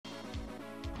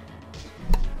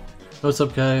What's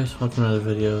up guys, welcome to another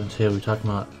video, and today we're talking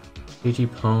about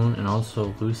Pone and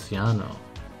also Luciano.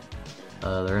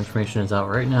 Their information is out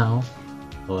right now,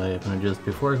 so I'm going to do this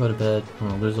before I go to bed. I'm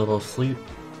going to lose a little sleep,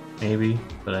 maybe,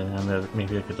 but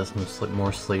maybe I could get some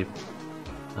more sleep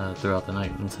throughout the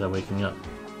night instead of waking up.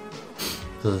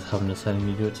 This is how I'm deciding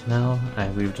to do it now.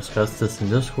 We've discussed this in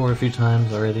Discord a few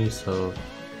times already, so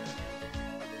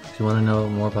if you want to know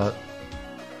more about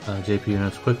JP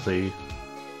units quickly,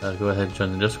 go ahead and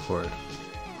join the Discord.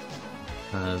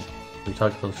 We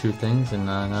talked about a few things, and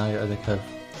now I think I've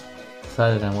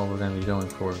decided on what we're going to be doing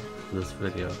for this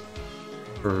video.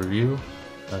 For review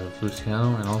of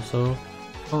Luciano and also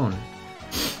Pone.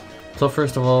 So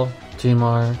first of all,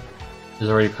 TMR is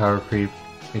already power creep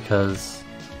because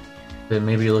it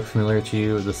maybe look familiar to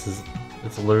you.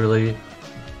 It's literally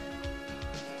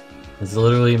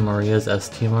Maria's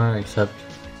STMR except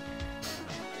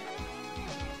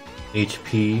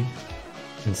HP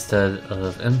instead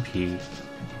of MP.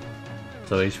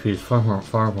 So HP is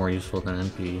far more useful than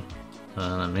MP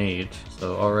on a mage.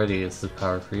 So already this is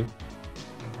power creep.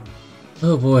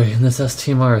 Oh boy, and this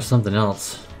STMR is something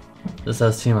else. This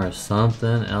STMR is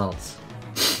something else.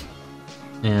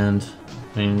 And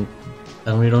I mean,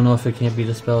 we don't know if it can't be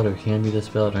dispelled or can be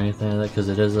dispelled or anything like that because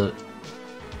it is a,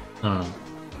 I don't know.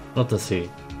 We'll have to see.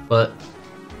 But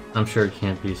I'm sure it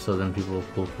can't be, so then people will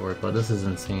pull for it, but this is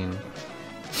insane.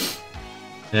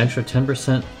 An extra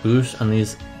 10% boost on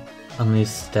these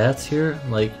stats here,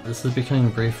 like, this is becoming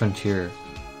Brave Frontier.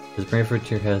 Because Brave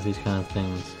Frontier has these kind of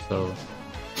things, so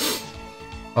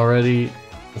already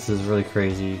this is really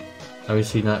crazy.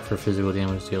 Obviously not for physical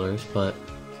damage dealers, but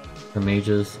for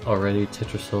mages already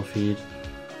tetrasulfide.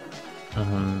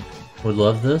 Would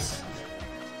love this.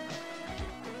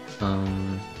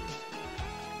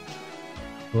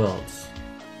 Who else?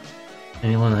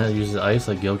 Anyone that uses ice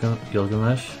like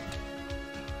Gilgamesh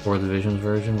or the Visions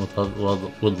version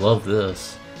would love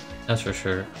this. That's for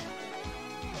sure.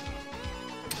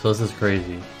 So this is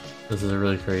crazy. This is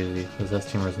really crazy. This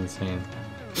S-Teamer is insane.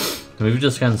 And we've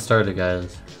just gotten started,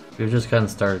 guys. We've just gotten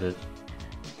started.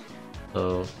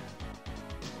 So,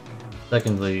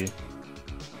 second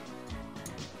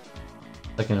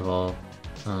of all,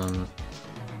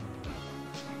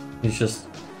 he's just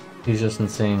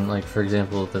insane. Like, for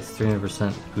example, this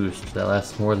 300% boost that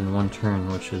lasts more than one turn,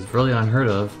 which is really unheard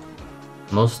of.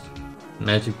 Most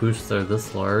magic boosts are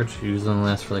this large, usually only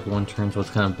last for like one turn, so it's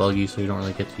kind of buggy, so you don't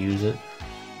really get to use it.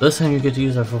 This time you get to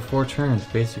use it for 4 turns,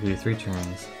 basically 3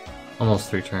 turns. Almost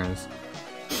 3 turns.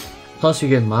 Plus you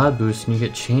get mod boost and you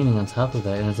get chaining on top of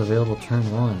that, and it's available turn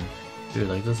 1. Dude,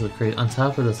 like, this is crazy. On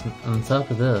top of this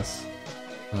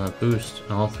boost,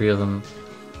 and all 3 of them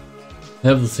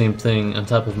have the same thing on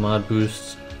top of mod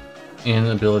boosts and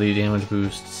ability damage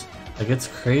boosts. Like, it's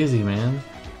crazy, man.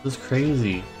 This is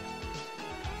crazy.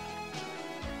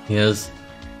 He has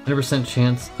 100%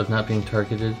 chance of not being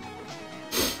targeted,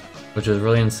 which is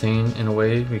really insane in a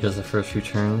way because the first few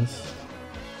turns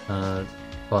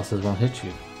bosses won't hit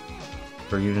you.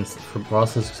 For units, for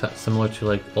bosses similar to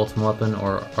like Ultimate Weapon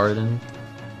or Arden,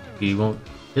 you won't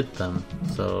hit them.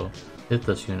 So hit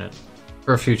this unit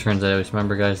for a few turns. I always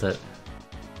remember, guys, that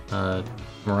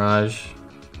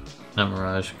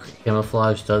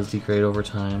Camouflage does degrade over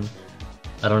time.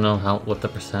 I don't know what the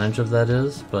percentage of that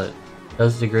is, but it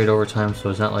does degrade over time, so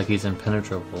it's not like he's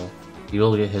impenetrable. He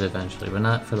will get hit eventually, but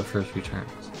not for the first few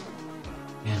turns.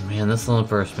 Man, this Limit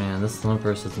Burst,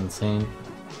 is insane.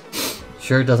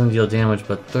 Sure, it doesn't deal damage,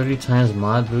 but 30 times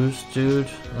mod boost, dude?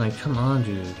 Like, come on,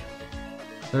 dude.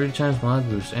 30 times mod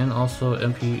boost, and also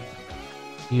MP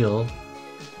heal.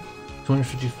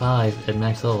 255 at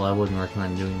max level. I wouldn't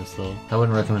recommend doing this though. I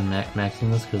wouldn't recommend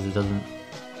maxing this because it doesn't.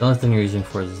 The only thing you're using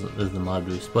for is the mod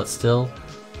boost. But still,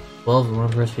 12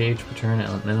 1% pH per turn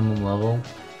at minimum level,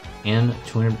 and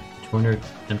 200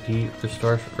 MP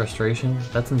restoration.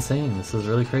 That's insane. This is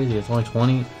really crazy. It's only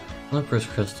 20 Olympus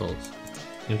crystals.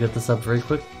 You get this up very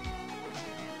quick.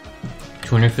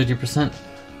 250%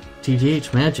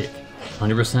 TDH magic.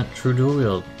 100% true dual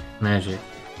wield magic.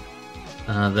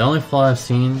 The only flaw I've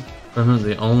seen from him,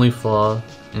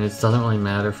 and it doesn't really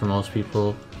matter for most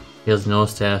people, he has no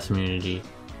status immunity.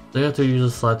 They have to use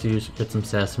a slot to get some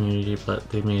status immunity, but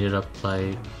they made it up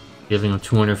by giving him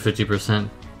 250%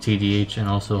 TDH and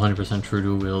also 100% true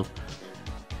dual wield.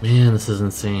 Man, this is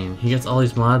insane. He gets all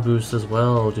these mod boosts as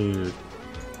well, dude.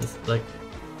 It's like,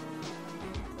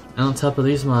 and on top of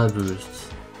these mod boosts.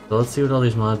 So let's see what all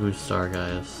these mod boosts are,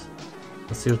 guys.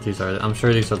 Let's see what these are. I'm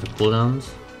sure these are the cooldowns.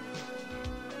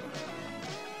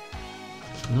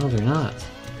 No, they're not.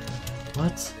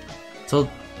 What? So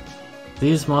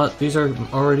this is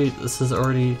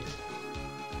already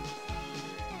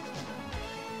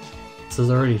is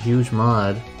already a huge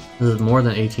mod. This is more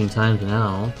than 18 times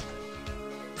now.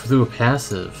 Through a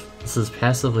passive. This is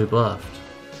passively buffed,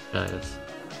 guys.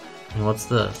 And what's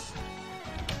this?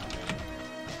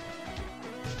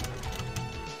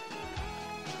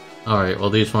 Alright, well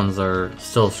these ones are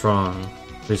still strong.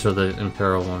 These are the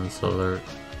Imperial ones, so they're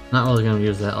not really going to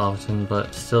use that often,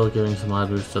 but still giving some mod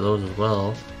boost to those as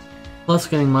well. Plus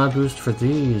getting mod boost for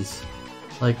these.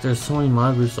 Like, there's so many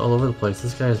mod boosts all over the place.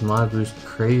 This guy is mod boost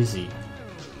crazy.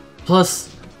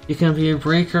 Plus, he can be a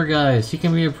breaker, guys. He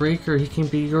can be a breaker. He can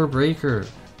be your breaker.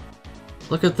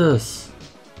 Look at this.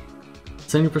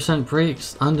 70%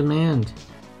 breaks on demand.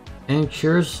 And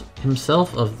cures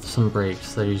himself of some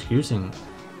breaks that he's using.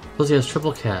 Plus he has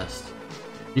triple cast.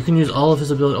 You can use all of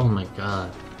his ability. Oh my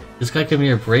god. This guy can be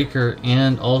a breaker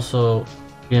and also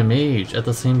be a mage at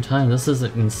the same time. This is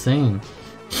insane.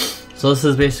 So this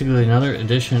is basically another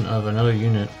addition of another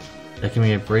unit that can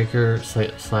be a breaker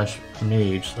slash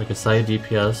mage, like a side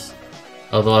DPS.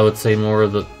 Although I would say more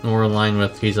in line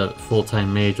with he's a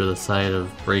full-time mage with a side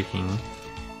of breaking.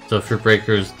 So if your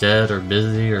breaker is dead or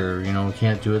busy or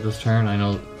can't do it this turn, I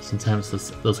know sometimes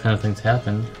those kind of things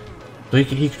happen. But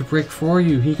he could break for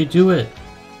you. He could do it.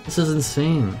 This is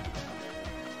insane.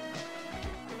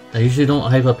 I usually don't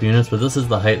hype up units, but this is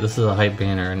the hype. This is a hype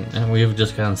banner, and we've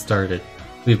just gotten started.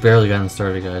 We've barely gotten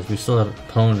started, guys. We still have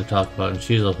Pone to talk about, and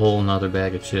she's a whole nother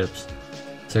bag of chips.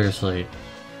 Seriously.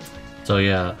 So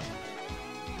yeah.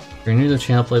 If you're new to the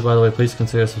channel, by the way, please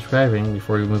consider subscribing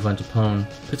before we move on to Pone.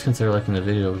 Please consider liking the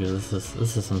video because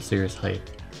this is some serious hype.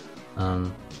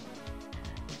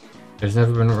 There's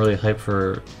never been really hype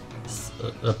for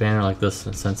a banner like this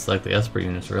since like the Esper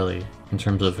units, really, in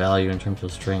terms of value, in terms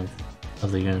of strength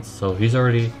of the units. So he's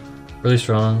already really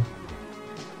strong.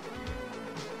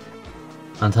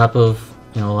 On top of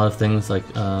a lot of things like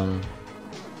Pone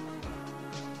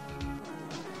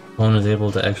is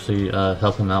able to actually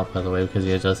help him out, by the way, because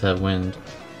he does have wind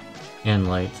and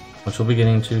light, which we'll be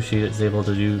getting to. She is able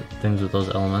to do things with those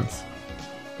elements,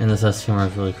 and this STMR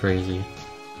is really crazy.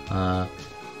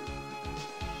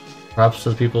 Props to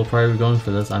the people probably going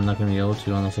for this. I'm not going to be able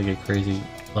to unless I get crazy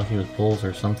lucky with pulls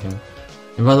or something.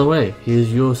 And by the way, he is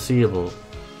UOCable.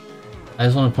 I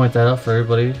just want to point that out for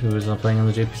everybody who is playing on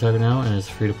the JP Saga now and is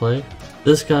free to play.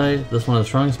 This guy, this one of the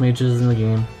strongest mages in the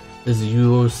game, is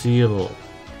UOCable.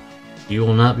 You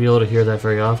will not be able to hear that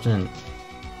very often.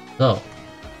 So,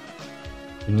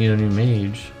 if you need a new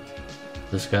mage,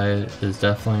 this guy is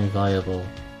definitely valuable.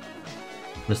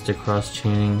 Mystic cross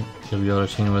chaining, you'll be able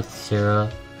to chain with Sarah,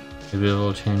 you'll be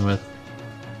able to chain with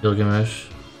Gilgamesh,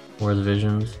 or the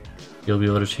Visions, you'll be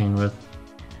able to chain with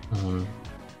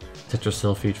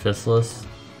Tetrasulfide Fistless.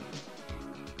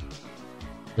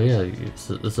 So yeah,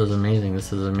 this is amazing.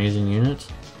 This is an amazing unit.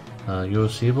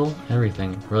 UOCable,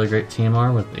 everything. Really great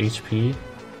TMR with HP.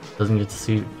 Doesn't get to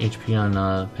see HP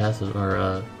on passive,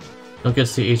 or don't get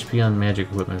to see HP on magic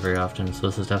equipment very often, so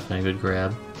this is definitely a good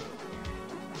grab.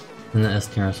 And the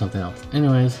STR is something else.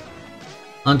 Anyways,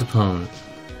 on to Pone.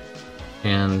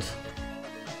 And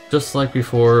just like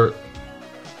before,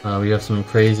 we have some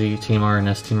crazy TMR and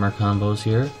STMR combos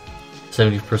here.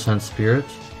 70% spirit,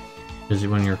 because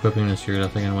when you're equipping this, you're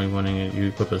definitely going to be wanting it. You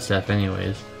equip a staff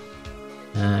anyways.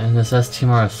 And this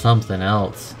STMR is something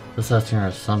else. This STMR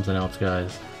is something else,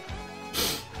 guys.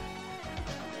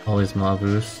 All these mob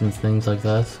boosts and things like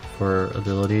that for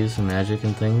abilities and magic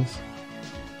and things.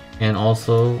 And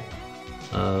also,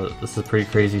 this is pretty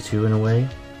crazy too in a way.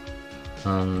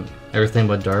 Everything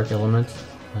but dark elements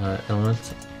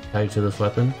tied to this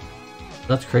weapon.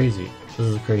 That's crazy. This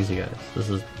is crazy,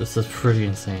 guys. This is pretty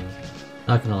insane.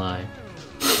 Not gonna lie.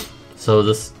 So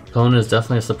this Pone is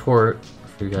definitely a support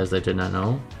for you guys that did not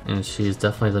know, and she's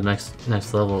definitely the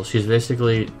next level. She's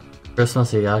basically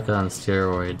Christmas Ayaka on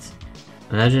steroids.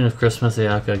 Imagine if Christmas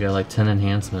Ayaka got like 10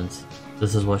 enhancements.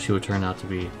 This is what she would turn out to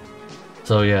be.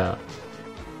 So yeah,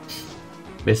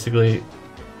 basically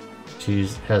she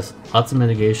has lots of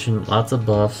mitigation, lots of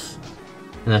buffs,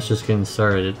 and that's just getting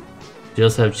started. She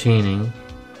does have chaining,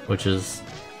 which is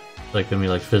like gonna be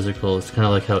like physical. It's kind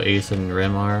of like how Ace and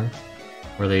Rem are,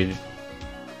 where they,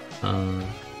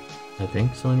 I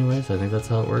think so. Anyways, I think that's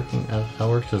how it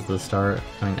works. Is the star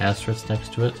asterisk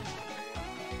next to it,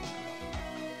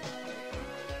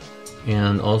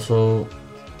 and also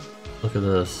look at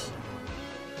this.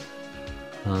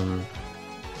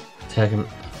 Attack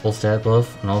full stat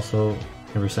buff, and also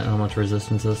 10% how much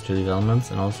resistance is to these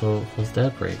elements, and also full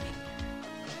stat break.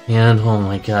 And oh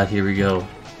my god, here we go.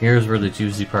 Here's where the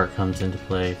juicy part comes into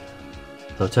play.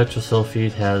 So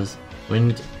Tetrasulfide has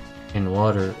wind and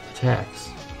water attacks,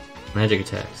 magic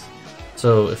attacks.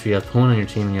 So if you have Pone on your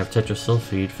team and you have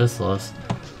Tetrasulfide Fistless,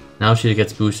 Now she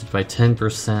gets boosted by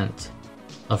 10%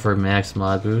 of her max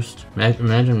mod boost.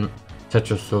 Imagine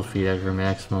Tetris Sylphie at her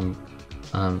maximum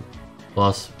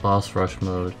boss rush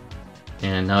mode,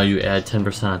 and now you add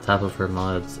 10% on top of her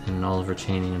mods and all of her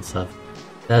chaining and stuff.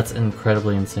 That's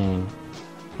incredibly insane.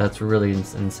 That's really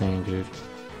insane, dude.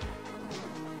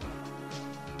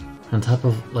 On top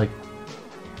of, like,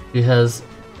 she has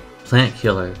Plant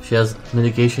Killer. She has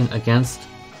mitigation against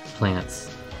plants.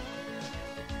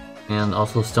 And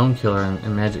also Stone Killer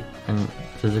and magic and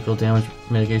physical damage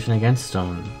mitigation against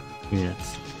stone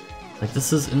units. Like,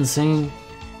 this is insane.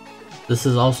 This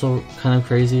is also kind of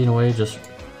crazy in a way, just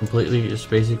completely, just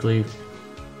basically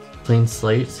clean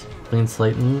slate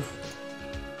move.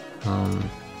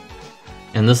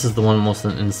 And this is the one of the most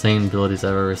insane abilities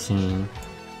I've ever seen.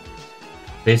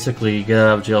 Basically, you get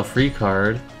out of jail free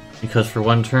card, because for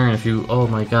one turn, if you, oh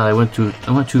my god, I went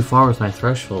too far with my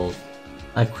threshold.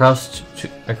 I crossed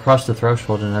the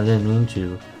threshold and I didn't mean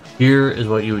to. Here is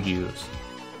what you would use.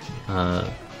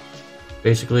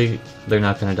 Basically, they're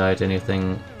not gonna die to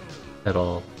anything at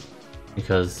all,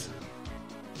 because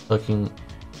fucking,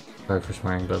 sorry for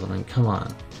swearing, but I mean, come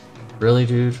on, really,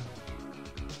 dude?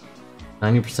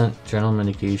 90% general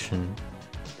mitigation,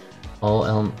 all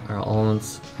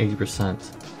elements 80%,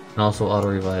 and also auto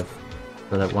revive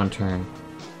for that one turn.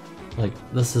 Like,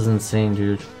 this is insane,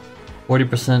 dude.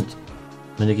 40%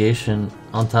 mitigation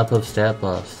on top of stat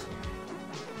buffs,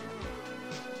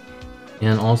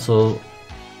 and also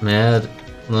mad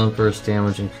limit burst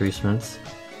damage increasements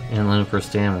and limit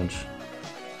burst damage.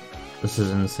 This is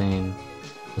insane.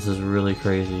 This is really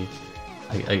crazy.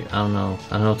 I don't know.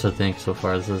 I don't know what to think so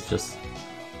far. This is just,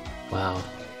 wow.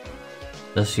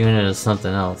 This unit is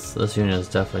something else. This unit is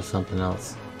definitely something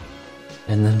else.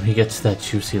 And then we get to that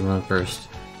juicy limit burst.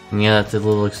 And yeah, it's a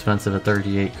little expensive at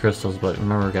 38 crystals, but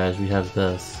remember guys, we have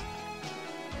this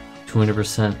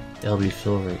 200% LB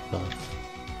fill rate buff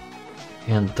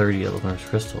and 30 limit burst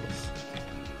crystals.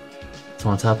 So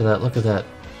on top of that, look at that.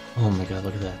 Oh my god,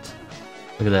 look at that.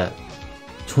 Look at that.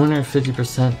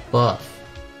 250% buff.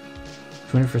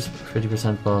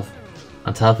 250% buff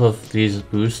on top of these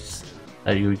boosts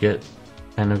that you would get,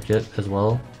 kind of get as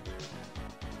well.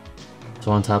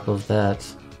 So on top of that,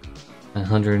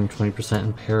 120%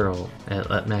 in peril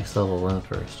at max level limit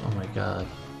burst. Oh my god.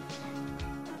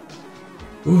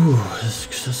 Ooh,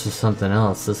 this is something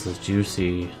else. This is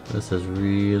juicy. This is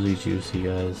really juicy,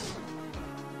 guys.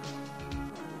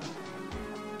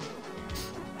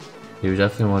 You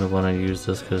definitely want to use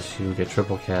this because you get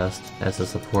triple cast as a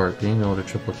support. Being able to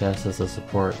triple cast as a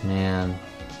support, man.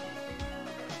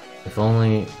 If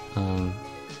only,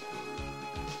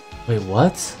 wait,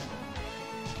 what?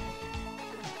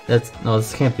 No,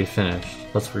 this can't be finished.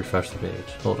 Let's refresh the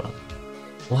page. Hold on.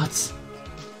 What?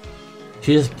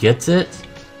 She just gets it?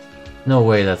 No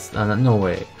way, that's, no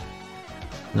way.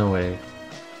 No way.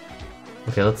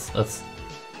 Okay, let's,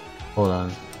 hold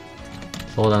on.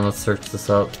 Hold on, let's search this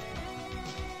up.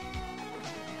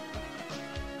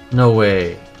 No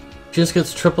way. She just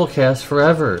gets triple cast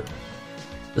forever.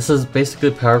 This is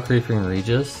basically power creeping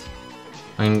Regis.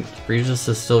 I mean, Regis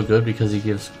is still good because he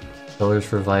gives pillars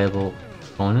for viable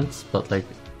opponents, but like,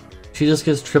 she just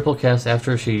gets triple cast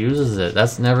after she uses it.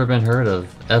 That's never been heard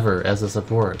of, ever, as a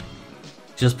support.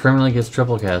 She just permanently gets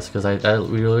triple cast, because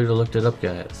we literally looked it up,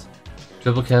 guys.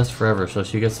 Triple cast forever, so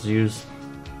she gets to use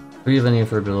 3 of any of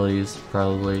her abilities,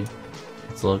 probably.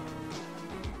 Let's look.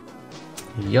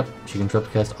 Yep, she can triple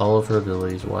cast all of her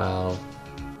abilities, wow.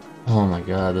 Oh my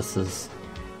god, this is...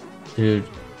 Dude,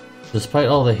 despite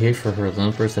all the hate for her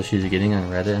limit burst that she's getting on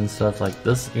Reddit and stuff, like,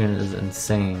 this unit is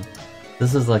insane.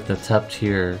 This is like the top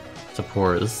tier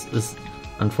support. This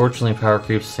unfortunately power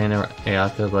creeps Sana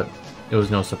Ayaka, but it was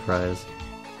no surprise.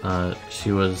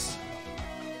 She was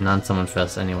non-summon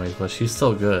fest anyways, but she's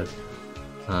still good.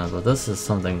 But this is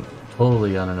something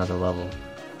totally on another level.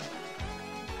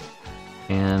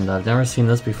 And I've never seen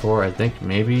this before. I think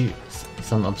maybe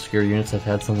some obscure units have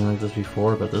had something like this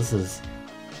before, but this is...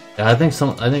 I think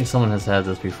someone has had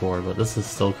this before, but this is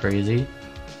still crazy.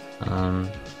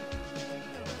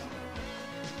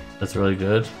 That's really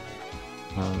good.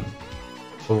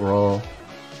 Overall,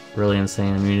 really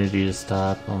insane. Immunity to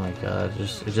stop. Oh my god,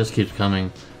 it just keeps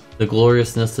coming. The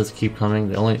gloriousness just keep coming.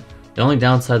 The only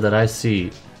downside that I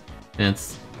see, and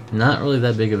it's not really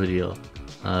that big of a deal,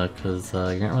 because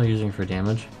you're not really using her for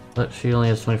damage, but she only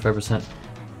has 25%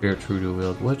 Spirit True to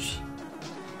wield, which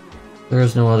there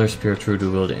is no other Spirit True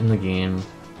to wield in the game.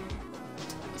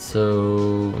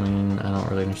 So, I mean, I don't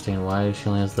really understand why she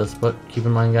only has this, but keep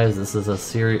in mind, guys, this is a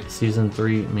Season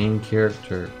 3 main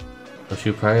character, so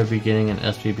she'll probably be getting an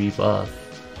FFBE buff,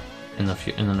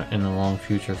 in the long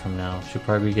future from now. She'll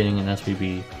probably be getting an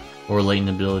FFBE or latent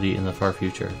ability in the far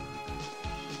future.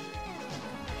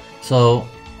 So,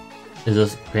 is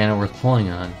this banner worth pulling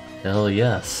on? Hell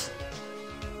yes.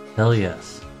 Hell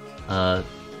yes.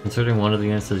 Considering one of the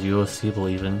units is UOCable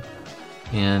even,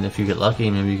 and if you get lucky,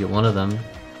 maybe you get one of them,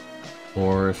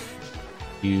 or if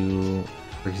you,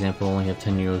 for example, only have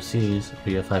 10 UOCs,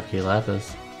 but you have 5k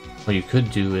Lapis, what you could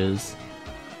do is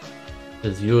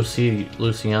UOC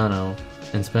Luciano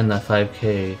and spend that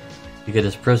 5k to get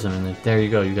his prism, and then there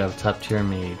you go, you got a top tier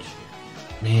mage.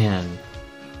 Man,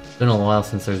 it's been a while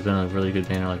since there's been a really good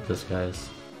banner like this, guys.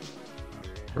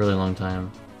 Really long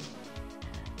time.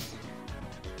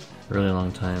 Really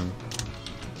long time.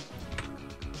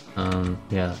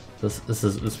 Yeah, this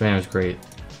banner is great.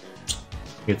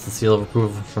 Gets the seal of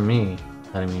approval from me.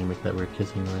 I didn't mean to make that weird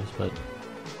kissing noise, but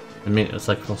I mean it's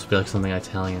like supposed to be like something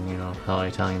Italian, you know, how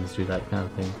Italians do that kind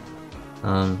of thing.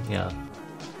 Yeah.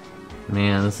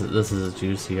 Man, this is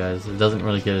juicy, guys. It doesn't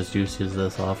really get as juicy as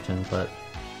this often, but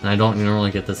and I don't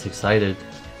normally get this excited.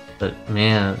 But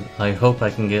man, I hope I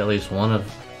can get at least one of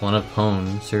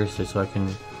Pone, seriously, so I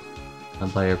can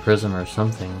buy her prism or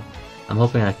something. I'm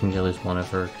hoping I can get at least one of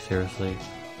her, seriously.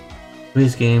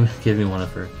 Please game, give me one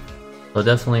of her. So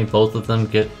definitely both of them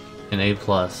get an A+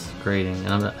 grading,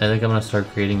 and I think I'm gonna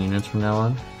start grading units from now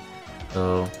on.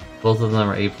 So both of them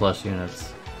are A+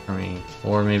 units for me,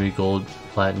 or maybe gold,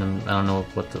 platinum. I don't know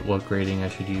what grading I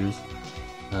should use.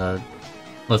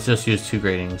 Let's just use 2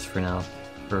 gradings for now.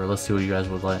 Let's see what you guys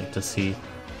would like to see.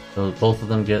 So both of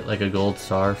them get like a gold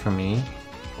star from me,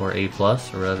 or A+, or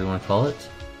whatever you want to call it.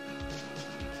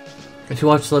 If you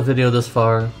watched the video this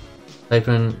far, type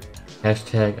in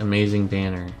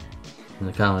 #AmazingBanner in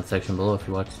the comment section below if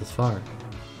you watched this far.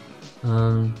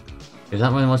 There's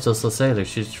not really much else to say.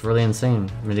 There's just really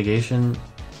insane mitigation,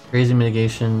 crazy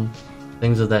mitigation,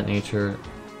 things of that nature,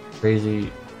 crazy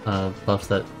buffs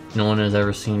that no one has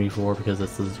ever seen before because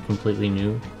this is completely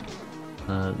new.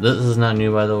 This is not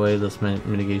new, by the way, this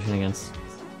mitigation against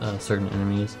certain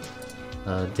enemies.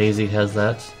 Daisy has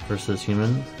that versus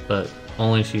humans, but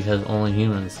she has only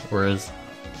humans, whereas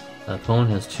Pone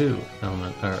has 2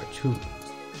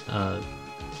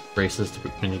 races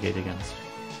to mitigate against.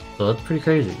 So that's pretty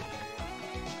crazy.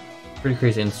 Pretty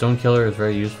crazy, and Stone Killer is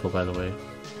very useful, by the way.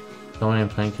 Stone and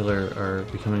Plant Killer are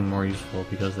becoming more useful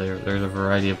because there's a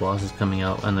variety of bosses coming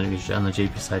out on the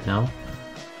JP side now.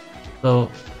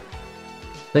 So,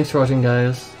 thanks for watching,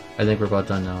 guys. I think we're about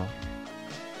done now.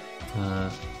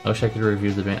 I wish I could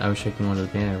review the banner. I wish I could go to the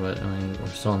banner, but I mean, we're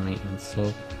still in maintenance,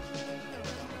 so.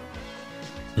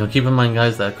 You know, keep in mind,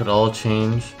 guys, that could all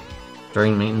change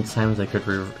during maintenance times. They could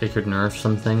nerf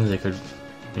some things. They could,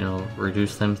 you know,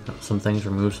 reduce some things,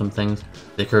 remove some things.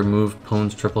 They could remove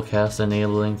Pone's triple cast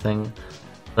enabling thing.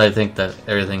 But I think that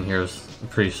everything here is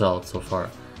pretty solid so far.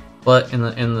 But in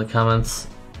the comments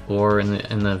or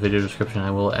in the video description,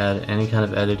 I will add any kind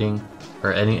of editing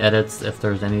or any edits if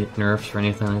there's any nerfs or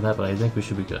anything like that. But I think we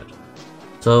should be good.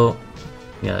 So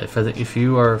yeah, if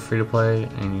you are free to play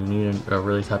and you need a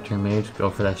really top tier mage,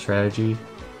 go for that strategy.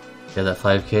 You got that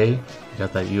 5k, you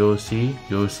got that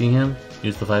UOC him,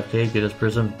 use the 5k, get his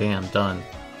prism, bam, done.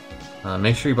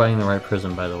 Make sure you're buying the right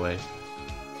prism, by the way.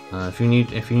 If you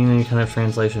need any kind of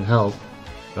translation help,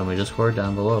 go to my Discord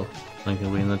down below. Link will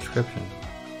be in the description.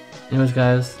 Anyways,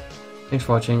 guys, thanks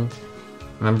for watching.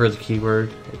 Remember the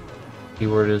keyword.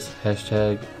 Keyword is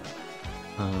hashtag.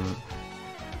 I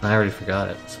already forgot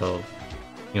it, so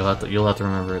you'll have to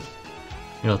remember it.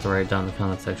 You'll have to write it down in the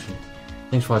comment section.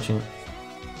 Thanks for watching.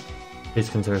 Please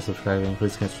consider subscribing.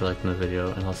 Please consider liking the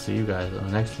video, and I'll see you guys on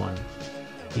the next one.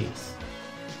 Peace.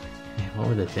 Man, what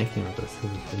were they thinking with this?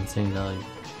 This is insane value.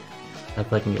 I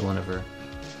hope I can get one of her.